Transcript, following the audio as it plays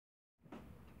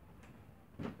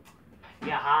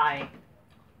Yeah, hi.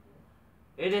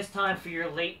 It is time for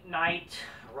your late night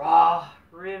Raw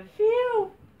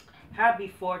review.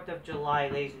 Happy 4th of July,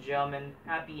 ladies and gentlemen.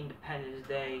 Happy Independence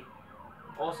Day.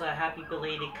 Also, a happy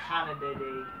belated Canada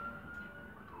Day.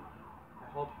 I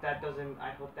hope that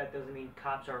doesn't mean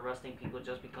cops are arresting people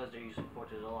just because they're using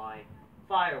 4th of July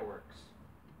fireworks.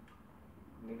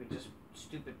 Maybe just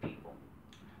stupid people.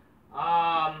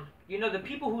 The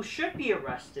people who should be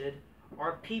arrested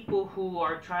are people who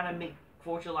are trying to make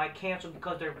 4th of July cancel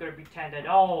because they're going to pretend that,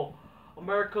 oh,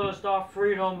 America is not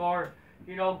freedom, or,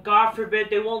 God forbid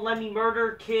they won't let me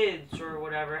murder kids or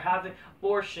whatever, have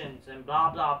abortions and blah,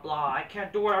 blah, blah. I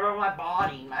can't do whatever my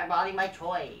body, my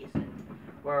choice.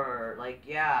 Or,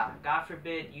 God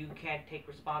forbid you can't take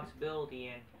responsibility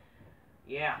and,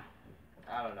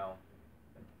 I don't know.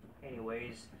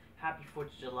 Anyways, happy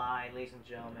 4th of July, ladies and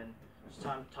gentlemen. It's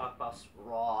time to talk about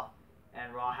Raw,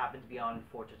 and Raw happened to be on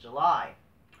 4th of July.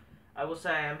 I will say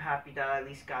I'm happy that I at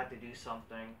least got to do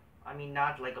something. I mean,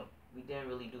 we didn't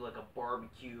really do like a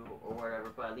barbecue or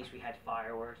whatever, but at least we had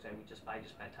fireworks, and I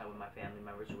just spent time with my family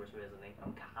members who were visiting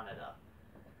from Canada.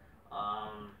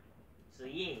 So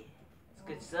yeah, it's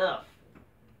good stuff.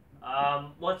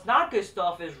 What's not good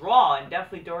stuff is Raw, and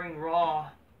definitely during Raw,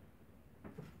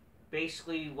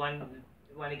 basically when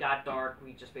it got dark,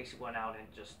 we just basically went out and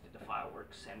just did the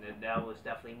fireworks, and that was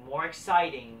definitely more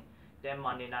exciting than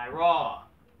Monday Night Raw.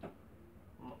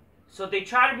 So they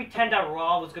tried to pretend that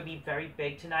Raw was going to be very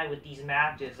big tonight with these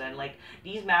matches, and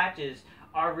these matches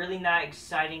are really not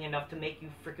exciting enough to make you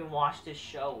freaking watch this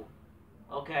show.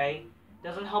 Okay?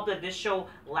 Doesn't help that this show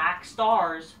lacks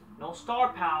stars, no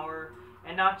star power,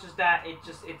 and not just that,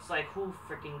 it's like, who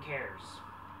freaking cares?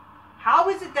 How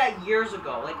is it that years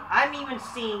ago, I'm even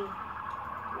seeing,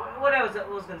 what I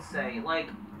was gonna say,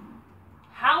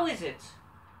 how is it,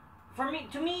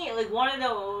 to me, one of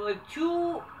the,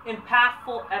 two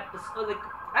impactful episodes,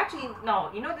 actually, no,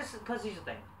 this is, because here's the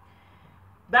thing.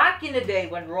 Back in the day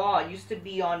when Raw used to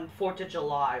be on 4th of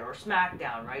July or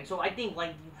SmackDown, right? So I think,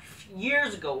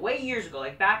 years ago, way years ago,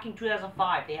 back in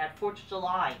 2005, they had 4th of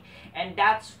July, and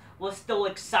was still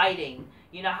exciting.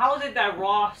 How is it that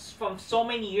Raw from so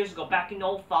many years ago, back in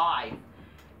 05,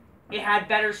 it had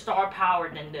better star power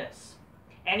than this?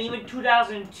 And even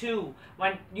 2002,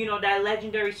 when, that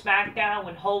legendary SmackDown,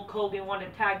 when Hulk Hogan won the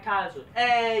tag titles with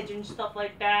Edge and stuff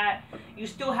like that, you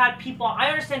still had people. I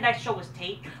understand that show was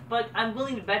taped, but I'm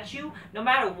willing to bet you, no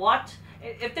matter what,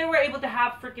 if they were able to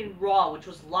have freaking Raw, which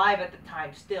was live at the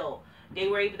time still, they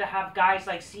were able to have guys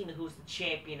like Cena, who's the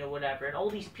champion or whatever, and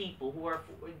all these people who are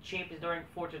champions during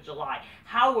 4th of July.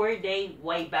 How were they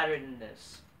way better than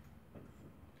this?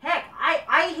 Heck,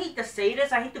 I hate to say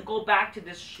this, I hate to go back to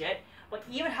this shit, but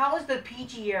even how is the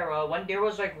PG era, when there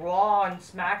was Raw and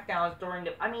SmackDowns during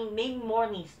the,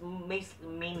 maybe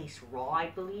mainly Raw, I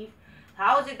believe.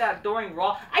 How is it that during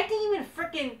Raw, I think even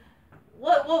freaking,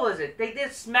 what was it? They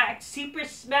did Super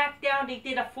SmackDown, they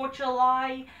did a 4th of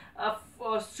July, a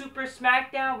Super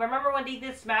SmackDown. Remember when they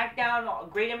did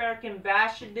SmackDown Great American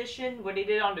Bash edition, where they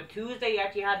did it on the Tuesday,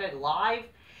 actually had it live,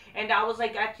 and that was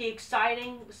actually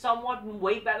exciting, somewhat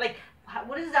way better.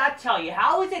 What does that tell you?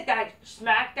 How is it that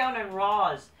SmackDown and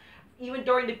Raws, even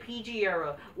during the PG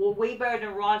era, were way better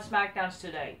than Raw and SmackDowns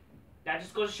today? That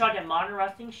just goes to show that modern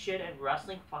wrestling shit, and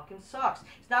wrestling fucking sucks.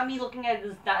 It's not me looking at it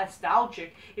as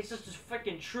nostalgic, it's just the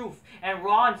freaking truth. And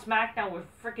Raw and SmackDown were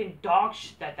freaking dog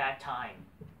shit at that time.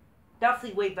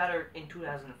 Definitely way better in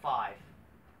 2005.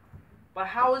 But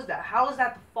how is that? How is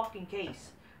that the fucking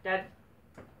case? Let's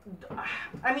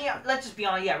just be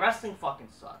honest, yeah, wrestling fucking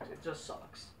sucks. It just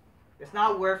sucks. It's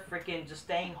not worth freaking just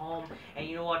staying home, and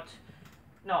you know what?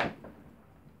 No.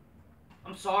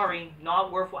 I'm sorry,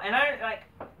 not worth it. And I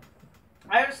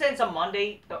understand it's a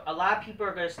Monday. A lot of people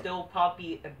are going to still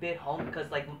probably be a bit home because,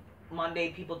 Monday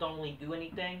people don't really do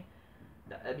anything.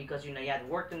 Because, you had to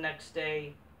work the next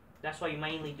day. That's why you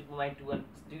might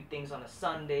do things on a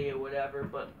Sunday or whatever.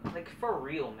 But, for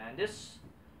real, man, this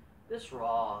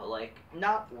Raw,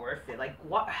 not worth it.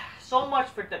 What? So much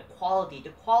for the quality. The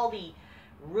quality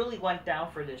really went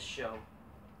down for this show.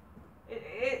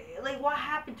 What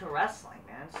happened to wrestling,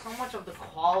 man? So much of the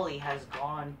quality has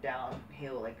gone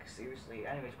downhill, seriously.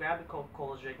 Anyways, grab the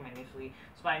Coca-Cola, drink immediately.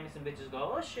 Spy missing bitches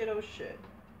go, oh shit, oh shit.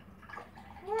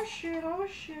 Oh shit, oh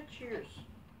shit, cheers.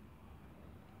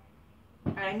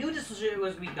 And I knew this was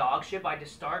going to be dog shit by the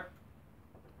start.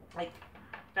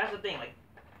 That's the thing,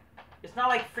 it's not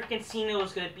like freaking Cena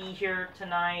was going to be here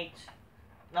tonight.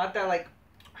 Not that,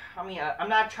 I'm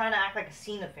not trying to act like a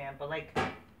Cena fan, but,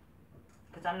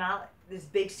 because I'm not this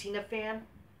big Cena fan.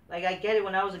 Like, I get it,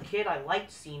 when I was a kid, I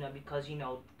liked Cena because, you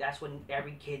know, that's when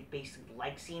every kid basically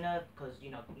liked Cena. Because,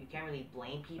 you know, you can't really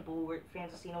blame people who were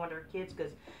fans of Cena when they're kids.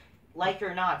 Because, like it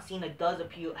or not, Cena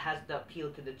has the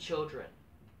appeal to the children.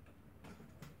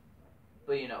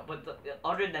 But, you know,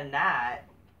 other than that,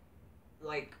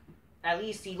 like, at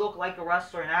least he looked like a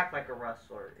wrestler and act like a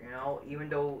wrestler, you know? Even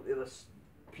though it was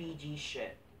PG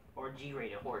shit or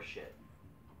G-rated horse shit.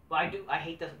 But I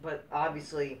hate this, but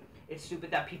obviously it's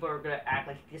stupid that people are gonna act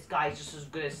like this guy's just as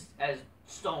good as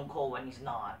Stone Cold when he's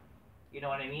not. You know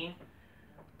what I mean?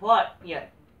 But yeah,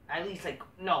 at least like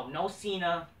no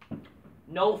Cena,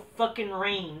 no fucking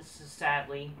Reigns,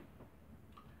 sadly.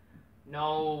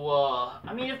 No,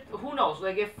 I mean, who knows?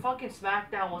 Like, if fucking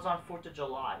SmackDown was on 4th of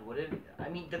July, would it? I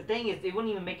mean, the thing is, it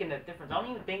wouldn't even make a difference. I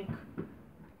don't even think.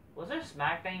 Was there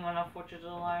SmackDown even on 4th of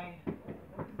July?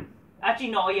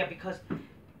 Actually, no, yeah, because.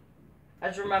 I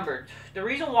just remembered. The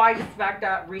reason why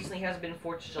SmackDown recently has been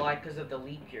 4th of July because of the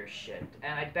leap year shit.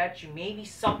 And I bet you maybe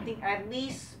something at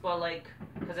least, but like,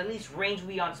 because at least Reigns will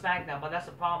be on SmackDown, but that's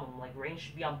the problem. Like, Reigns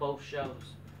should be on both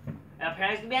shows. And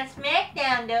apparently it's going to be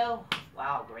on SmackDown, though.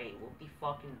 Wow, great.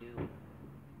 Whoop-de-fucking do.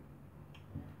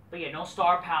 But yeah, no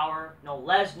Star Power, no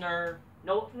Lesnar,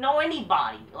 no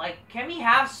anybody. Like, can we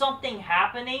have something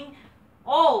happening?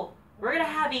 Oh, we're going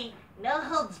to have a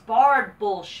no-holds-barred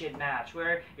bullshit match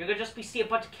where you're gonna just see a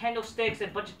bunch of candlesticks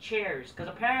and a bunch of chairs. Because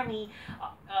apparently,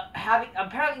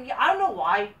 apparently, I don't know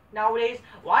why nowadays.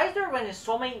 Why is there when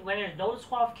there's no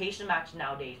disqualification match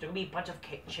nowadays, there gonna be a bunch of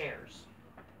chairs?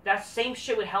 That's the same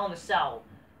shit with Hell in a Cell.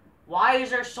 Why is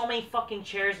there so many fucking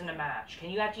chairs in the match? Can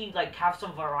you actually like have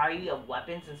some variety of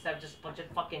weapons instead of just a bunch of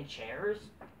fucking chairs?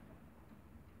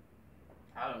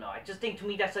 I don't know. I just think to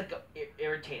me that's like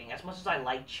irritating. As much as I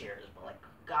like chairs, but like.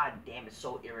 God damn, it's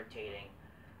so irritating.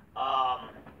 Oh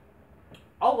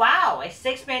wow, a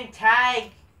 6-man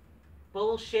tag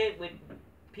bullshit with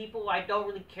people I don't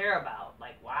really care about.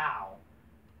 Like, wow.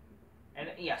 And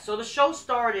yeah, so the show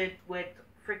started with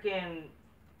freaking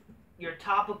your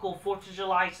topical 4th of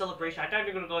July celebration. I thought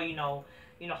you were gonna go, you know,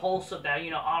 wholesome that,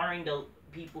 you know, honoring the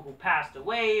people who passed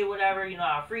away or whatever, you know,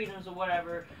 our freedoms or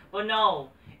whatever. But no,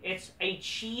 it's a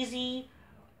cheesy,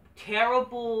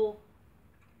 terrible,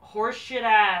 horseshit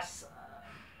ass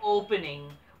opening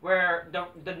where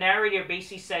the narrator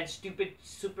basically said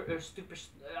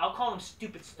I'll call them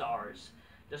stupid stars.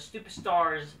 The stupid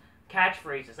stars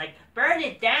catchphrases like burn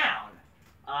it down,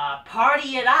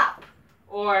 party it up,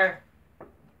 or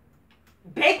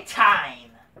big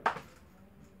time.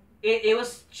 It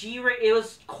was it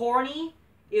was corny,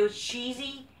 it was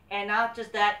cheesy, and not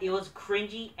just that, it was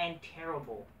cringy and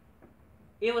terrible.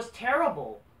 It was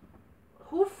terrible.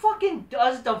 Who fucking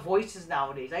does the voices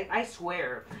nowadays? I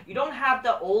swear. You don't have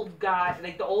the old guy,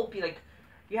 like the old people, like,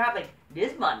 you have like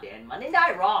this Monday and Monday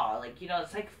Night Raw. Like, you know,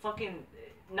 it's like fucking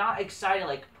not exciting,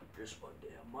 like, this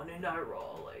Monday Night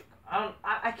Raw. Like,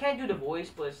 I can't do the voice,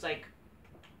 but it's like,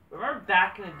 remember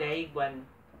back in the day when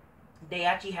they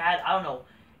actually had, I don't know,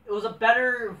 it was a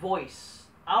better voice.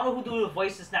 I don't know who do the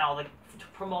voices now, like, to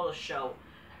promote a show.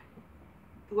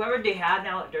 Whoever they have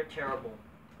now, they're terrible.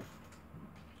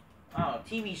 I don't know,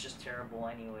 TV's just terrible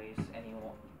anyways,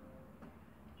 anymore.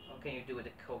 What can you do with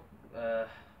the coke,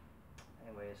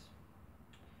 anyways.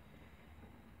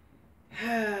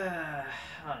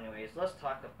 Anyways, let's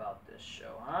talk about this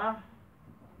show, huh?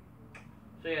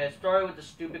 So yeah, it started with the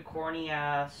stupid corny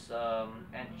ass,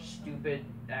 and stupid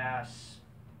ass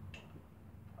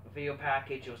video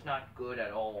package. It was not good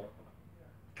at all.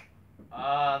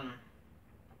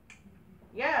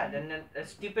 Yeah, then the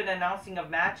stupid announcing of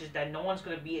matches that no one's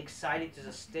gonna be excited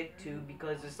to stick to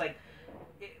because it's like,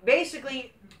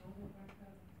 basically,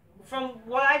 from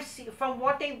what I've seen, from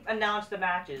what they've announced the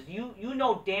matches, you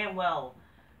know damn well,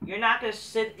 you're not gonna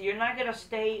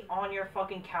stay on your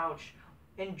fucking couch,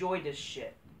 enjoy this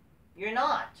shit. You're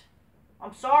not.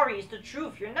 I'm sorry, it's the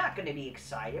truth. You're not gonna be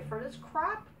excited for this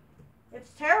crap.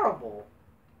 It's terrible.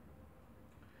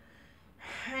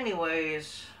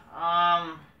 Anyways,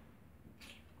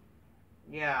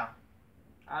 yeah,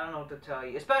 I don't know what to tell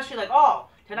you. Especially like, oh,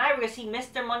 tonight we're gonna see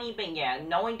Mr. Moneybank. Yeah,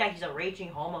 knowing that he's a raging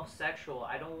homosexual,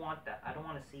 I don't want that. I don't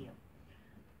want to see him.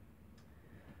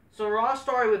 So Raw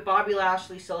started with Bobby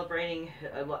Lashley celebrating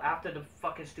after the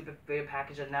fucking stupid video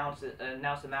package announced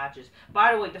the matches.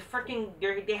 By the way,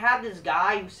 they have this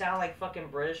guy who sounds like fucking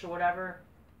British or whatever.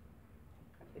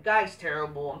 The guy's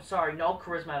terrible. I'm sorry, no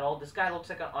charisma at all. This guy looks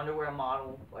like an underwear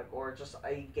model, like, or just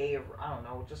a gay. I don't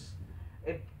know. Just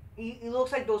he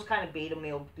looks like those kind of beta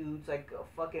male dudes, like a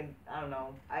fucking, I don't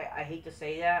know. I hate to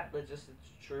say that, but it's the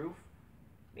truth.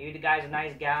 Maybe the guy's a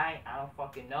nice guy. I don't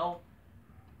fucking know.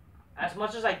 As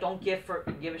much as I don't give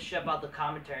a shit about the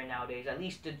commentary nowadays, at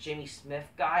least the Jimmy Smith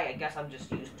guy, I guess I'm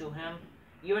just used to him.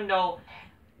 Even though,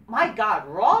 my God,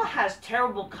 Raw has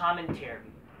terrible commentary.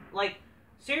 Like,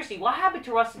 seriously, what happened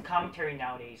to wrestling commentary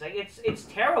nowadays? Like, it's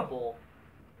terrible.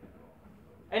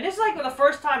 And this is like the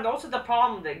first time. Also, the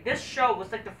problem, like, this show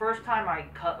was like the first time I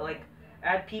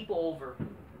had people over.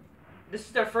 This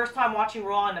is their first time watching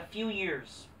Raw in a few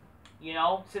years, you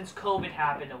know, since COVID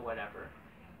happened or whatever.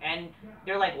 And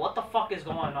they're like, what the fuck is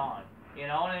going on? You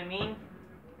know what I mean?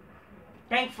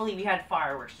 Thankfully, we had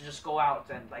fireworks to just go out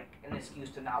and, like, an excuse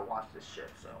to not watch this shit,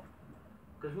 so.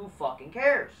 Because who fucking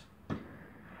cares?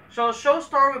 So, the show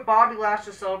started with Bobby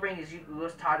Lashley celebrating his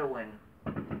U.S. title win.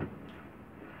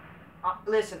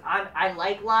 Listen, I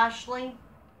like Lashley.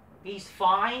 He's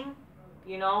fine,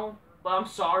 you know, but I'm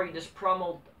sorry, this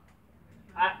promo...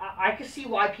 I can see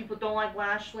why people don't like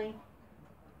Lashley.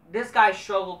 This guy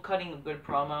struggled cutting a good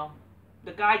promo.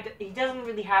 The guy, he doesn't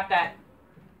really have that...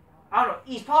 I don't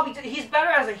know, he's better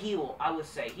as a heel, I would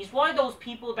say. He's one of those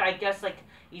people that I guess, like,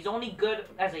 he's only good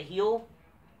as a heel.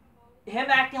 Him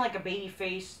acting like a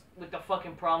babyface with the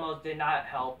fucking promos did not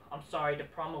help. I'm sorry, the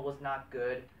promo was not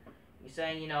good. He's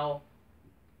saying, you know,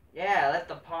 yeah,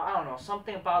 I don't know,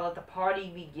 something about let the party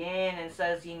begin, and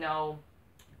says, you know,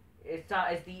 it's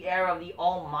the era of the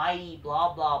almighty,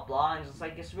 blah, blah, blah, and it's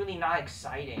like, it's really not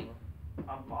exciting.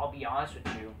 I'll be honest with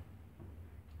you.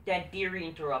 Then Theory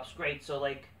interrupts, great, so,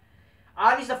 like,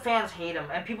 obviously the fans hate him,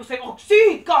 and people say, oh,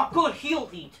 see, he got good heel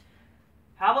heat.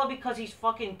 How about because he's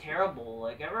fucking terrible?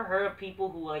 Like, ever heard of people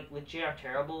who, like, legit are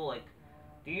terrible? Like,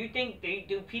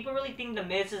 do people really think The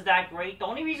Miz is that great? The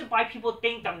only reason why people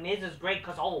think The Miz is great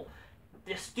because, oh,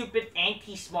 the stupid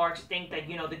anti-smarks think that,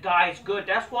 you know, the guy's good.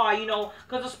 That's why, you know,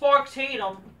 because the smarks hate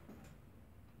him.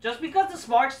 Just because the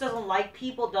smarks doesn't like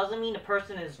people doesn't mean the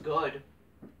person is good.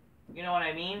 You know what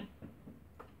I mean?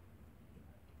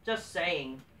 Just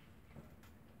saying.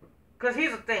 Because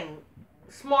here's the thing.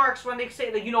 Smarks, when they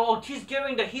say that, you know, oh, he's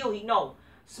giving the heel heat. No.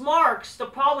 Smarks, the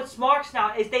problem with Smarks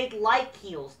now is they like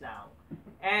heels now.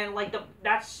 And, like,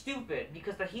 that's stupid.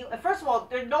 Because the heel... First of all,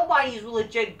 nobody's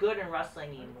legit good in wrestling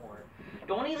anymore.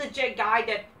 The only legit guy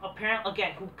that, apparently,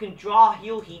 again, who can draw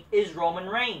heel heat is Roman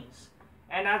Reigns.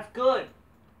 And that's good.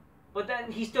 But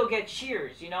then he still gets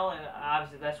cheers, you know? And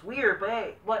obviously that's weird, but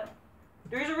hey,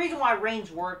 there's a reason why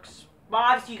Reigns works. But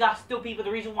obviously you got still people,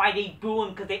 the reason why they boo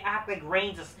him, because they act like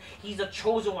Reigns is, he's a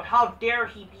chosen one. How dare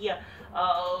he be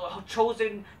a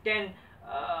chosen than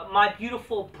my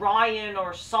beautiful Brian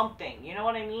or something. You know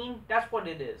what I mean? That's what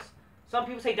it is. Some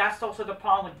people say that's also the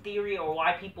problem with Theory, or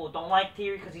why people don't like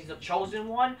Theory, because he's a chosen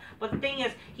one. But the thing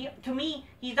is, to me,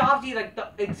 he's obviously like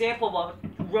the example of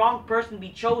a wrong person to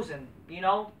be chosen, you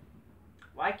know?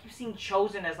 Why I keep seeing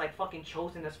Chosen as like fucking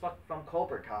Chosen as fuck from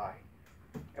Cobra Kai?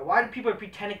 And why do people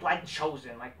pretend to like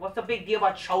Chosen? Like, what's the big deal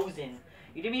about Chosen?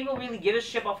 You think people really give a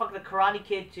shit about fucking the Karate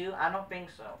Kid too? I don't think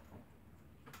so.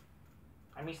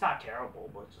 I mean, it's not terrible,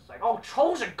 but it's just like, oh,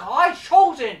 Chosen, guys,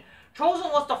 Chosen!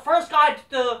 Chosen was the first guy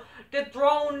to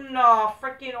dethrone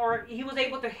freaking, or he was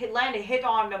able to land a hit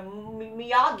on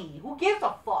Miyagi. Who gives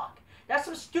a fuck? That's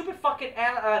some stupid fucking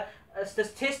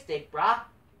statistic, bruh.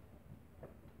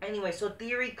 Anyway, so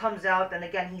Theory comes out, and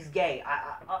again, he's gay.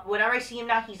 Whenever I see him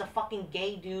now, he's a fucking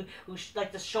gay dude who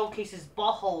like to showcase his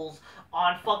buttholes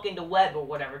on fucking the web or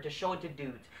whatever to show it to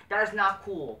dudes. That is not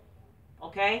cool.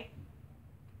 Okay?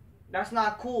 That's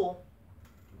not cool.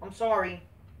 I'm sorry.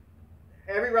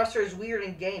 Every wrestler is weird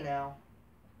and gay now.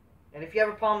 And if you have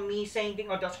a problem with me saying things,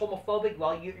 oh, that's homophobic,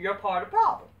 well, you're part of the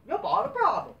problem. You're part of the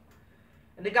problem.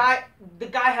 And the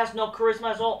guy has no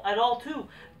charisma at all too.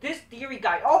 This Theory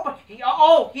guy,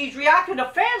 he's reacting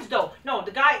to fans though. No,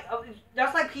 the guy,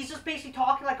 that's like, he's just basically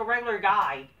talking like a regular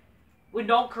guy with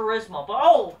no charisma.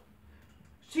 But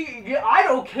see, yeah, I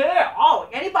don't care. Oh,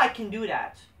 anybody can do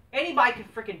that. Anybody can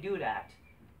freaking do that.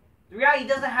 The reality, he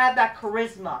doesn't have that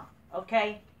charisma,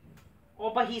 okay?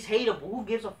 Oh, but he's hateable. Who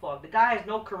gives a fuck? The guy has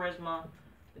no charisma.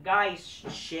 The guy is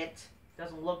shit.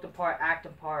 Doesn't look the part, act the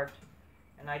part.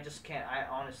 And I just can't,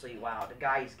 honestly, wow, the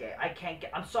guy is gay. I can't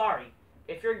get, I'm sorry.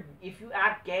 If you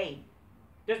act gay,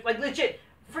 there's, like, legit,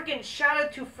 freaking shout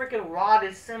out to freaking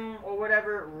Rodism or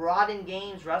whatever, Rodden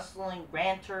Games Wrestling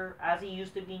Ranter, as he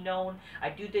used to be known. I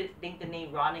do think the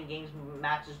name Rodden Games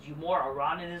matches you more, or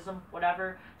Roddenism,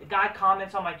 whatever. The guy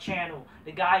comments on my channel.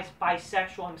 The guy's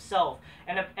bisexual himself,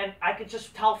 and I could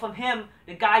just tell from him,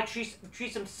 the guy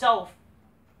treats himself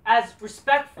as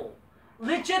respectful.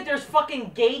 Legit, there's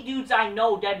fucking gay dudes I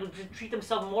know that would treat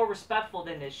themselves more respectful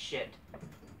than this shit.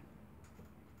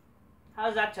 How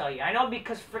does that tell you? I know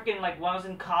because freaking, like, when I was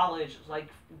in college, like,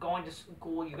 going to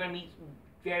school, you're gonna meet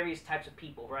various types of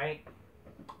people, right?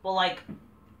 But like,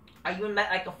 I even met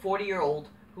like a 40-year-old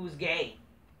who's gay,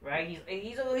 right?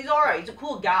 He's alright. He's a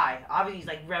cool guy. Obviously, he's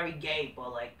like very gay,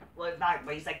 but like, well, it's not.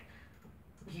 But he's like,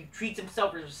 he treats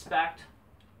himself with respect.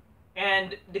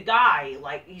 And the guy,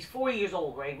 like, he's 40 years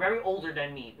old, right? Very older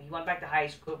than me. He went back to high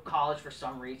school, college for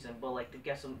some reason, but like to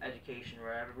get some education or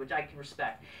whatever, which I can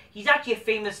respect. He's actually a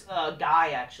famous guy.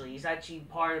 Actually, he's actually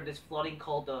part of this flooding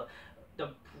called the.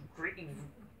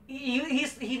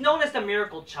 He's known as the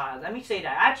Miracle Child. Let me say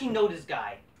that. I actually know this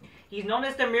guy. He's known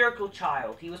as the Miracle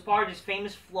Child. He was part of this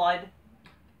famous flood.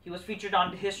 He was featured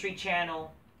on the History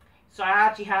Channel. So I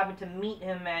actually happened to meet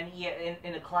him and he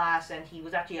in a class, and he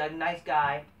was actually a nice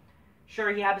guy. Sure,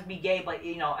 he happens to be gay, but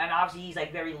you know, and obviously he's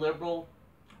like very liberal.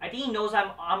 I think he knows I'm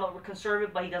a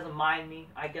conservative, but he doesn't mind me.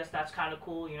 I guess that's kind of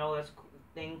cool, you know. That's a cool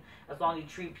thing. As long as you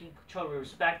treat people with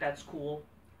respect, that's cool.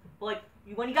 But like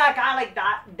when you got a guy like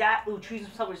that who treats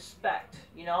himself with respect,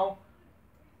 you know,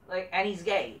 like, and he's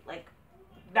gay, like,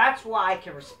 that's why I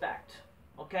can respect.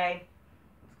 Okay.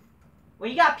 When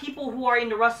you got people who are in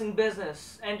the wrestling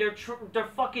business and they're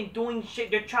fucking doing shit,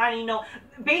 they're trying to, you know,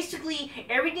 basically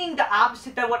everything the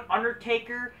opposite that what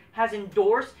Undertaker has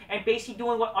endorsed, and basically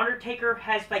doing what Undertaker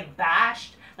has like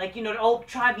bashed, like, you know, oh,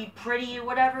 try to be pretty or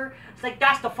whatever. It's like,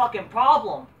 that's the fucking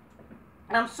problem.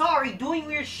 And I'm sorry, doing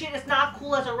weird shit is not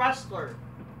cool as a wrestler.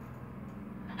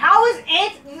 How is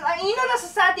Anthony? You know, that's a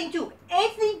sad thing too.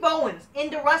 Anthony Bowens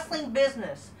in the wrestling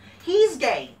business, he's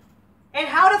gay. And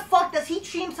how the fuck does he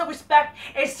treat himself with respect?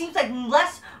 It seems like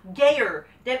less gayer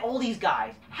than all these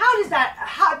guys. How does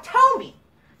that, tell me.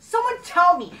 Someone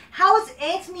tell me, how is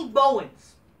Anthony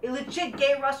Bowens, a legit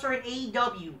gay wrestler in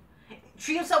AEW,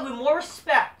 treat himself with more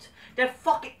respect than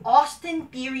fucking Austin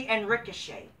Theory and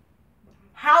Ricochet?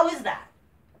 How is that?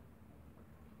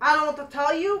 I don't know what to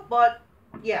tell you, but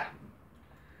yeah.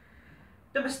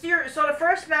 So the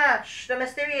first match, the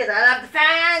Mysterious, I love the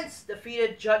fans,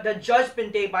 defeated the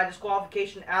Judgment Day by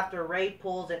disqualification after Ray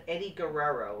pulls and Eddie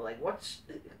Guerrero. Like, what's...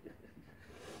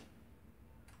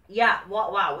 Yeah,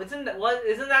 wow, isn't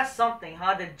that something,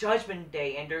 huh? The Judgment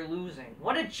Day and they're losing.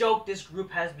 What a joke this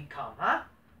group has become, huh?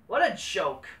 What a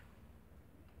joke.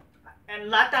 And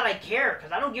not that I care,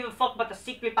 because I don't give a fuck about the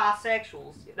secret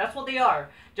bisexuals. That's what they are.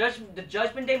 The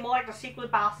Judgment Day more like the secret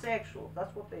bisexuals.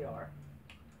 That's what they are.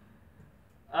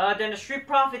 Then the Street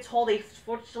Profits hold a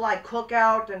 4th of July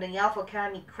cookout, and then the Alpha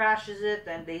Academy crashes it,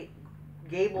 and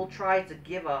Gable tries to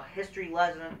give a history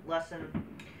lesson,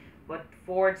 but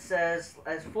Ford says,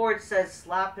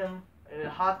 slap him, a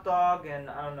hot dog, and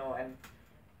I don't know, and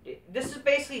this is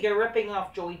basically, they're ripping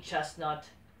off Joey Chestnut.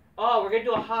 Oh, we're gonna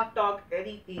do a hot dog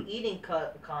eating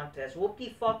contest.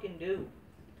 Whoop-de-fucking do.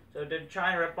 So they're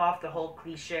trying to rip off the whole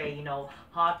cliche, you know,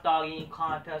 hot dog eating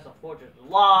contest on 4th of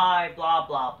July, blah,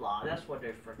 blah, blah. That's what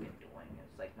they're freaking doing.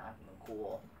 It's, like, not even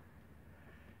cool.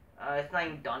 It's not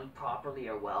even done properly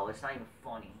or well. It's not even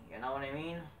funny. You know what I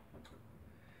mean?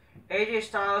 AJ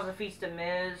Styles defeats The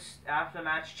Miz. After the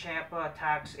match, Ciampa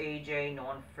attacks AJ. No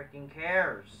one freaking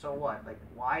cares. So what? Like,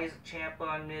 why is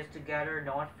Ciampa and Miz together?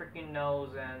 No one freaking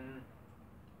knows, and...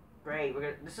 Great,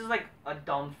 this is like a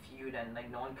dumb feud, and like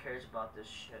no one cares about this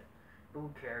shit. Who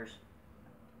cares?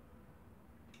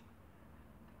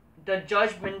 The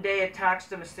Judgment Day attacks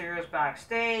the Mysterios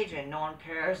backstage, and no one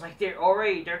cares. Like, their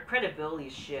credibility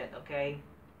is shit. Okay,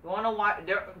 you wanna know why?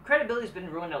 Their credibility's been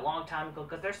ruined a long time ago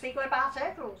because they're secret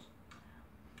bisexuals.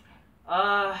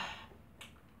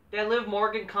 Then Liv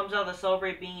Morgan comes out to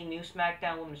celebrate being a new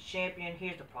SmackDown Women's Champion.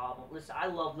 Here's the problem. Listen, I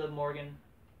love Liv Morgan.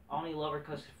 I only love her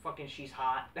because fucking she's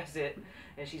hot. That's it.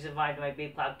 And she's invited to my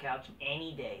big cloud couch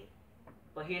any day.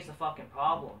 But here's the fucking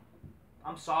problem.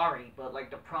 I'm sorry, but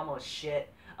like the promo is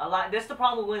shit. This is the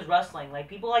problem with women's wrestling. Like,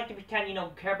 people like to pretend, you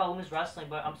know, care about women's wrestling,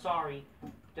 but I'm sorry.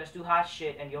 Just do hot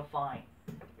shit and you're fine.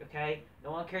 Okay?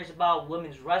 No one cares about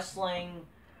women's wrestling.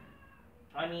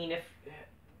 I mean,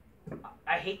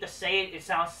 I hate to say it, it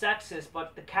sounds sexist,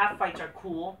 but the cat fights are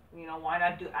cool. You know, why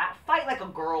not fight like a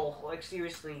girl? Like,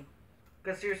 seriously.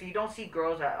 Because seriously, you don't see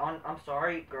girls I'm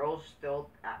sorry, girls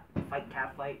still cat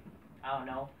fight. I don't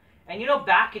know. And you know,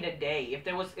 back in the day, if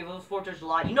it was 4th of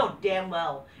July, you know damn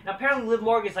well. And apparently Liv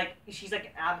Morgan's like, she's like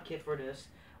an advocate for this.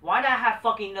 Why not have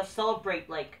fucking celebrate,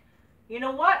 like, you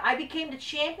know what? I became the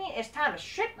champion, it's time to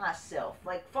shit myself.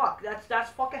 Like, fuck,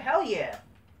 that's fucking hell yeah.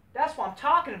 That's what I'm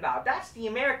talking about. That's the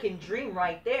American dream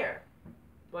right there.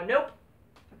 But nope.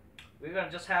 We're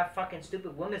gonna just have fucking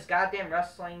stupid women's goddamn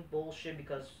wrestling bullshit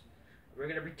because we're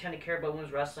gonna pretend to care about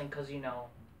women's wrestling because, you know,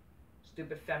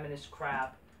 stupid feminist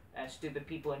crap and stupid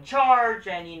people in charge,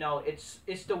 and, you know, it's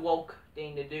the woke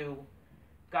thing to do.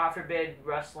 God forbid,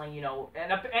 wrestling, you know,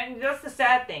 and that's the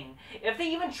sad thing. If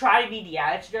they even try to be the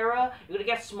Attitude Era, you're gonna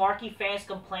get smarky fans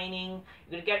complaining.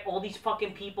 You're gonna get all these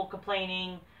fucking people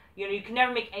complaining. You know, you can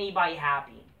never make anybody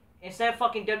happy. Instead of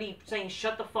fucking WWE saying,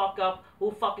 shut the fuck up,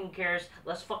 who fucking cares?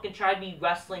 Let's fucking try to be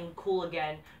wrestling cool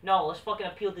again. No, let's fucking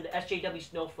appeal to the SJW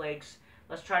snowflakes.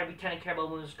 Let's try to pretend to care about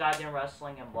women's goddamn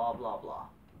wrestling and blah, blah, blah.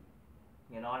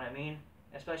 You know what I mean?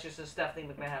 Especially since Stephanie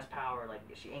McMahon has power, like,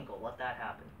 she ain't gonna let that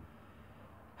happen.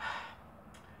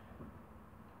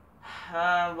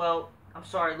 Well, I'm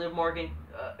sorry, Liv Morgan,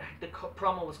 the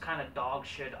promo was kind of dog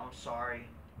shit, I'm sorry.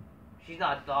 She's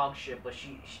not dog shit, but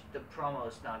the promo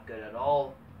is not good at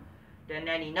all. Then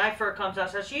Nanny Knifer comes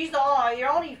out and says, you're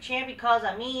only champ because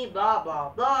of me, blah, blah,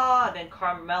 blah. And then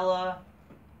Carmella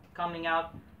coming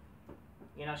out,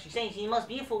 you know, she's saying she's the most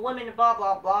beautiful woman, blah,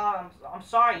 blah, blah. I'm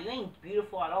sorry, you ain't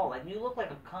beautiful at all. Like, you look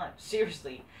like a cunt,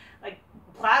 seriously. Like,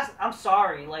 I'm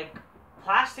sorry, like,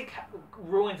 plastic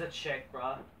ruins a chick,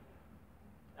 bruh.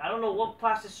 I don't know what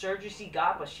plastic surgery she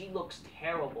got, but she looks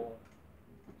terrible.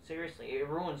 Seriously, it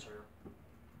ruins her.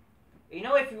 You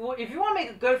know, if you want to make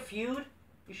a good feud,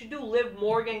 you should do Liv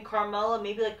Morgan, Carmella,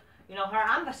 maybe like, you know, her,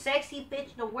 I'm the sexy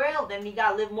bitch in the world, then you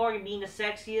got Liv Morgan being the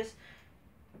sexiest.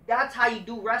 That's how you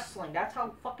do wrestling. That's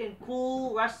how fucking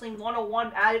cool wrestling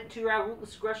 101 attitude,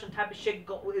 ruthless aggression type of shit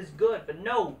is good. But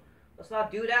no, let's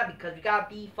not do that because we gotta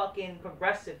be fucking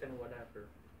progressive and whatever.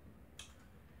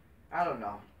 I don't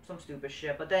know. Some stupid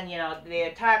shit. But then, you know, they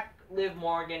attack Liv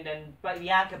Morgan, then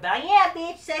Bianca back. Yeah,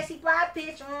 bitch, sexy black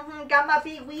bitch. Got my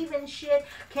big weave and shit.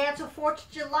 Cancel 4th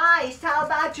of July. It's all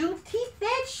about Juneteenth,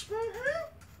 bitch.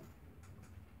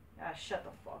 Ah, shut the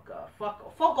fuck up.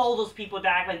 Fuck all those people that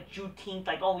act like Juneteenth.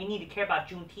 Like, oh, we need to care about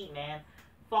Juneteenth, man.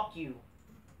 Fuck you.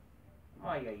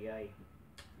 Ay, ay, ay.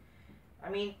 I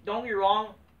mean, don't get me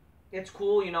wrong. It's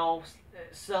cool, you know,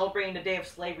 celebrating the day of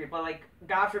slavery, but, like,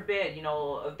 God forbid, you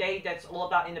know, a day that's all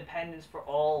about independence for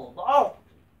all. Oh,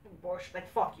 bullshit,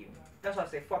 like, fuck you. That's why I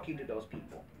say fuck you to those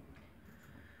people.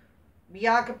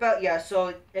 Bianca Belair, yeah,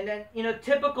 so, and then, you know,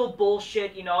 typical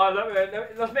bullshit, you know,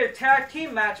 let's make a tag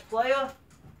team match, player.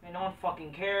 And no one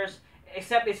fucking cares.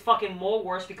 Except it's fucking more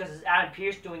worse because it's Adam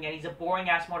Pearce doing it. He's a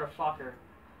boring-ass motherfucker.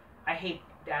 I hate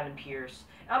Adam Pearce.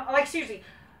 Like, seriously.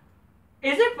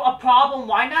 Is it a problem?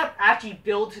 Why not actually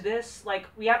build to this? Like,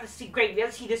 we have to see, great, we have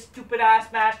to see this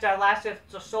stupid-ass match that lasted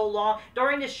for so long.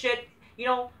 During this shit, you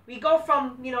know, we go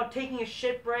from, you know, taking a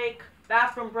shit break,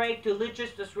 bathroom break, to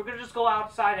we're gonna just go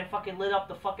outside and fucking lit up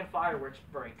the fucking fireworks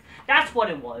break. That's what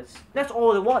it was. That's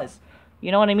all it was.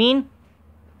 You know what I mean?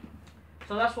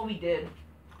 So that's what we did.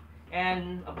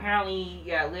 And apparently,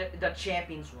 yeah, the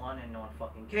champions won and no one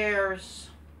fucking cares.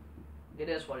 It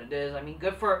is what it is. I mean,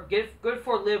 good for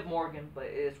Liv Morgan, but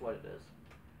it is what it is.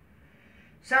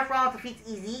 Seth Rollins defeats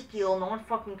Ezekiel. No one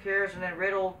fucking cares. And then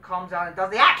Riddle comes out and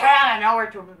does the I can't out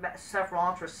of nowhere to Seth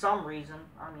Rollins for some reason.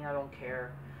 I mean, I don't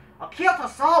care. Akil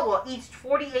Tozawa eats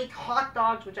 48 hot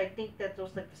dogs, which I think that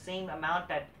was like the same amount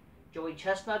that Joey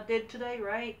Chestnut did today,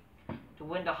 right? To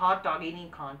win the hot dog eating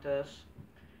contest.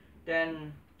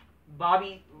 Then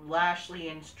Bobby Lashley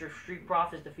and Street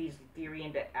Profits defeats Theory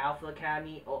in the Alpha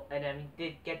Academy, and then we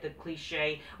did get the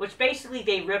cliche, which basically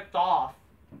they ripped off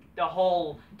the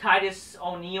whole Titus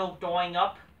O'Neil throwing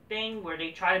up thing, where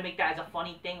they try to make that as a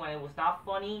funny thing when it was not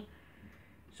funny.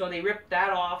 So they ripped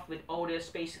that off with Otis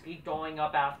basically throwing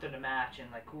up after the match, and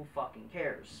like, who fucking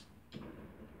cares?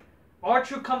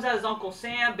 R-Truth comes out as Uncle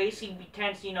Sam, basically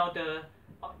pretends, you know, to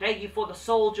thank you for the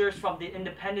soldiers from the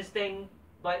Independence Day,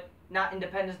 but not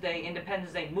Independence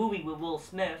Day movie with Will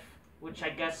Smith, which I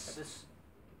guess is...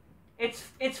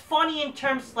 It's funny in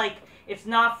terms, like, it's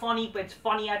not funny, but it's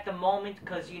funny at the moment,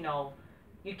 because, you know,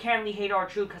 you can't really hate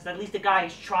R-Truth, because at least the guy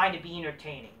is trying to be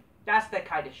entertaining. That's that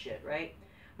kind of shit, right?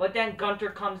 But then Gunter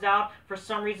comes out. For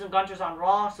some reason, Gunter's on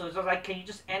Raw, so it's like, can you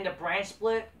just end a brand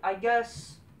split, I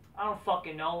guess? I don't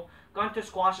fucking know. Gunter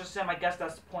squashes him, I guess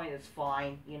that's the point, it's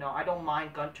fine. You know, I don't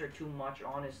mind Gunter too much,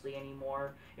 honestly,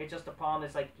 anymore. It's just the problem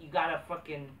is, like, you gotta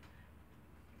fucking...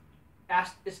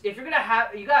 if you're gonna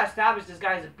have... You gotta establish this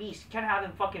guy as a beast. You can't have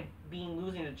him fucking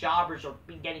losing to jobbers or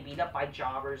getting beat up by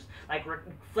jobbers. Like,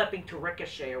 flipping to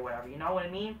Ricochet or whatever, you know what I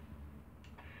mean?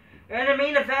 In the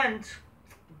main event...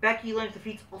 Becky Lynch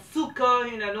defeats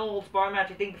Asuka in an old bar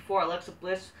match, I think, before Alexa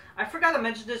Bliss. I forgot to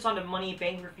mention this on the Money in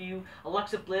Bank review.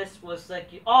 Alexa Bliss was like,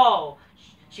 oh,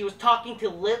 she was talking to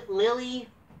Lily,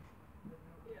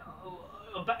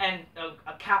 and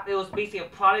it was basically a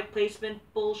product placement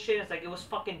bullshit. It's like, it was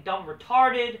fucking dumb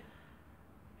retarded.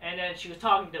 And then she was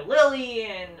talking to Lily,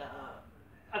 and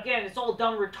again, it's all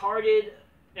dumb retarded.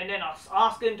 And then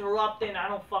Asuka interrupted, and I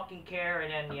don't fucking care.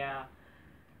 And then, yeah.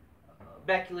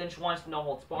 Becky Lynch wants the no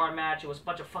holds bar match. It was a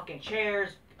bunch of fucking chairs.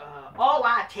 Oh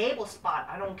wow, table spot.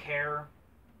 I don't care.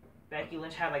 Becky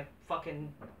Lynch had like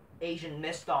fucking Asian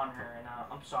mist on her, and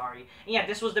I'm sorry. And yeah,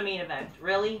 this was the main event.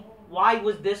 Really? Why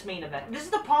was this main event? This is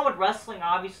the problem with wrestling,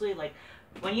 obviously. Like,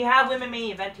 when you have women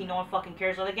main eventing, no one fucking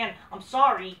cares. But again, I'm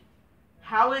sorry.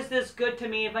 How is this good to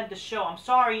main event the show? I'm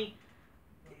sorry.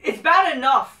 It's bad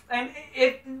enough. And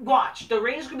watch, the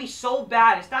ratings are going to be so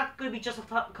bad. It's not going to be just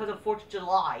because of 4th of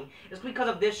July. It's because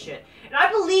of this shit. And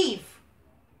I believe,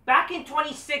 back in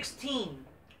 2016,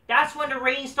 that's when the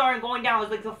ratings started going down. It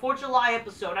was like the 4th of July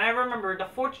episode. And I remember the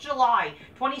 4th of July,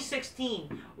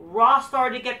 2016, Raw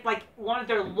started to get like one of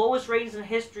their lowest ratings in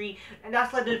history. And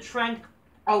that's led to the trend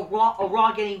of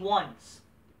Raw getting ones.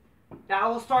 That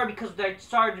all started because they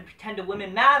started to pretend that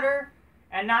women matter.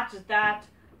 And not just that.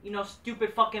 You know,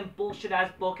 stupid fucking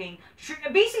bullshit-ass booking.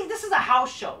 Basically, this is a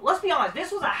house show. Let's be honest,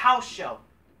 this was a house show.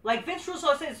 Like Vince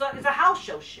Russo said, it's a house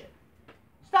show shit.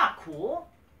 It's not cool.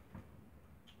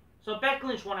 So Becky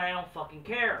Lynch won, and I don't fucking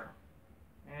care.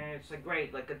 And it's like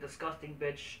great, like a disgusting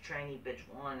bitch, tranny bitch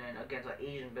won, and against an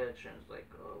Asian bitch, and it's like,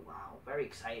 oh wow, very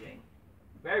exciting.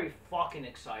 Very fucking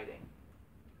exciting.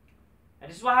 And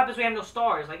this is what happens when we have no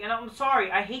stars. Like, and I'm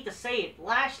sorry, I hate to say it,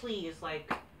 Lashley is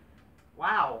like,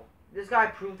 wow. This guy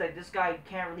proved that this guy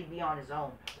can't really be on his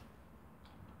own.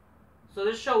 So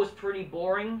this show was pretty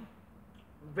boring.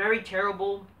 Very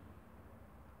terrible.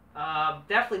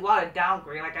 Definitely a lot of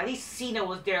downgrade. Like, at least Cena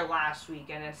was there last week.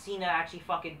 And then Cena actually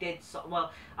fucking did so.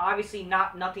 Well, obviously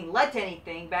nothing led to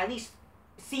anything. But at least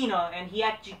Cena. And he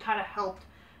actually kind of helped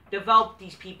develop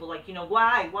these people. Like, you know,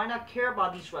 why? Why not care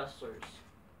about these wrestlers?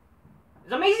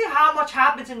 It's amazing how much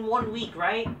happens in 1 week,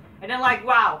 right? And then like,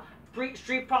 wow.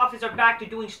 Street Profits are back to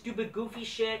doing stupid, goofy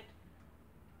shit.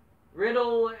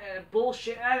 Riddle,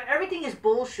 bullshit. Everything is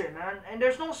bullshit, man. And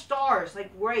there's no stars.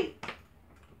 Like, great.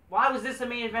 Why was this a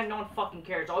main event? No one fucking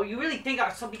cares. Oh, you really think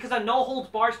because of no holds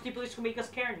bar stipulations can make us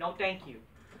care? No, thank you.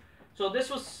 So this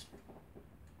was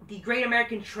the Great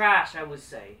American Trash, I would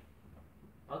say.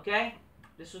 Okay?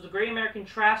 This was the Great American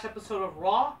Trash episode of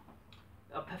Raw.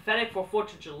 Pathetic for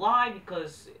 4th of July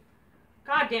because...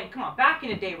 God damn, come on. Back in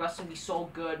the day, wrestling would be so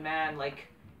good, man. Like,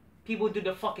 people would do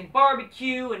the fucking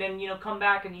barbecue and then, you know, come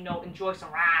back and, you know, enjoy some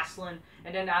wrestling.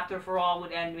 And then after for all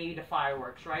would end maybe the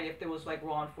fireworks, right? If there was, like,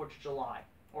 Raw on 4th of July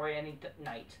or any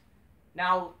night.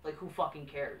 Now, like, who fucking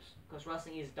cares? Because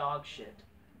wrestling is dog shit.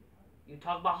 You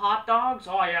talk about hot dogs?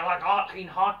 Oh, yeah, like, eating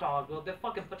hot dogs. Well, they're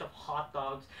fucking bunch of hot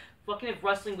dogs. Fucking if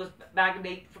wrestling was back in the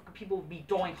day, people would be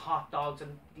throwing hot dogs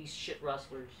and these shit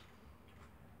wrestlers.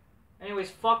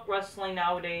 Anyways, fuck wrestling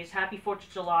nowadays. Happy 4th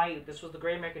of July. This was the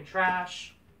Great American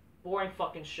Trash. Boring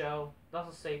fucking show.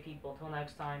 Doesn't say people. Till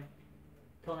next time.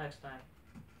 Till next time.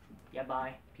 Yeah,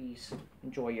 bye. Peace.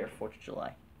 Enjoy your 4th of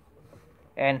July.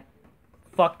 And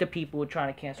fuck the people who are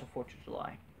trying to cancel 4th of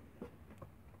July.